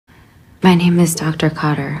My name is Dr.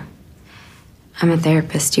 Cotter. I'm a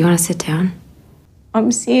therapist. Do you want to sit down?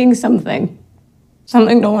 I'm seeing something.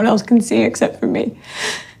 Something no one else can see except for me.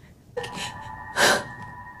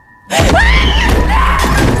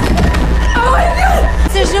 Oh my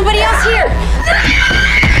God! There's nobody else here!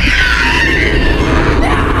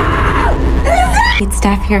 Need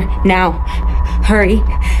staff here now. Hurry.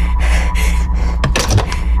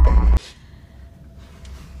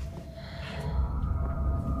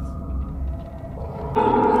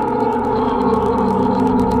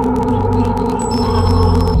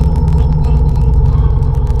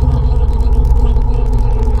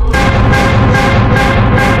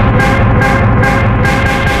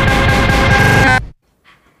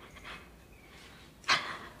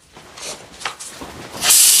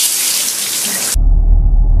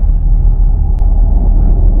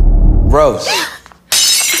 Rose.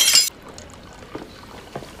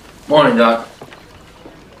 Morning, Doc.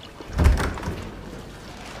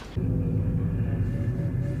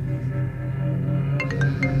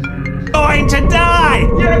 Going to die!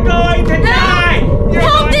 You're going to die! You're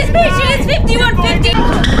Help! This patient is 5150!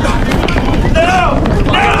 No!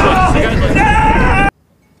 No! No!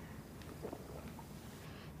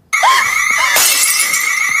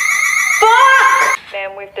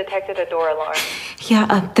 Ma'am, we've detected a door alarm.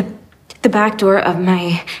 Yeah, the back door of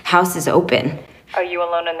my house is open. Are you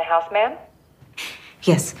alone in the house, ma'am?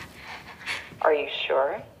 Yes. Are you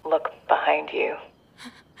sure? Look behind you.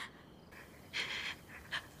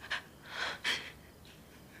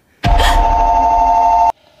 Oh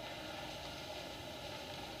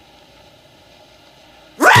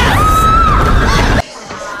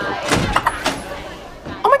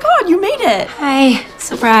my God, you made it! Hi.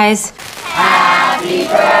 Surprise. Happy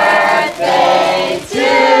birthday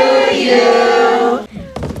to you!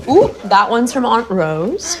 Ooh, that one's from Aunt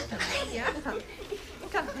Rose.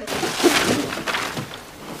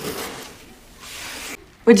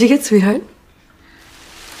 What'd you get, sweetheart?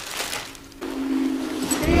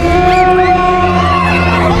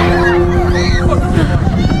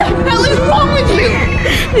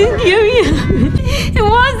 It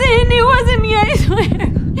wasn't me, I swear.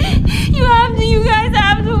 You guys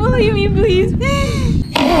have to believe me, please.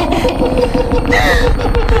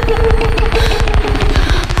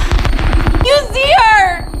 You see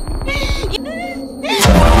her!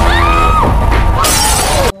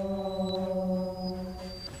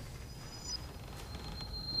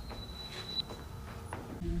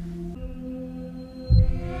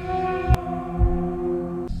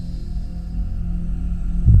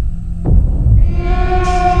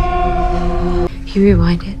 You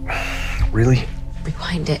rewind it. Really?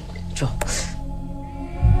 Rewind it, Joel.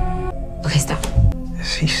 Okay, stop.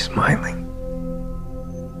 Is he smiling?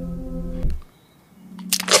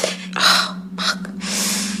 Oh, fuck.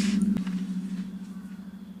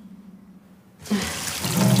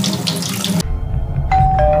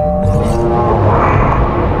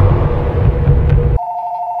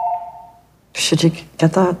 Should you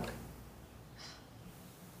get that?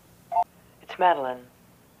 It's Madeline.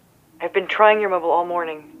 I've been trying your mobile all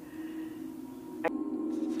morning.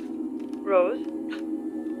 Rose?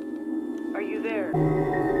 Are you there?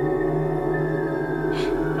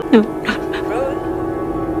 No. Rose?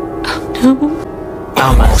 No.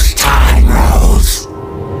 Almost time, Rose.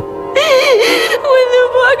 What the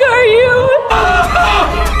fuck are you?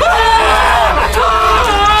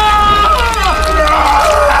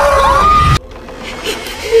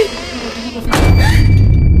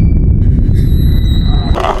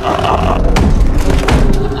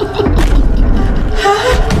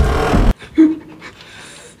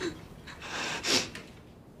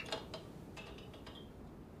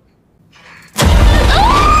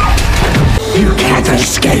 You can't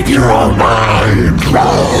escape your own mind,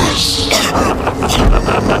 Rose.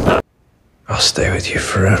 I'll stay with you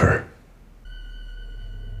forever.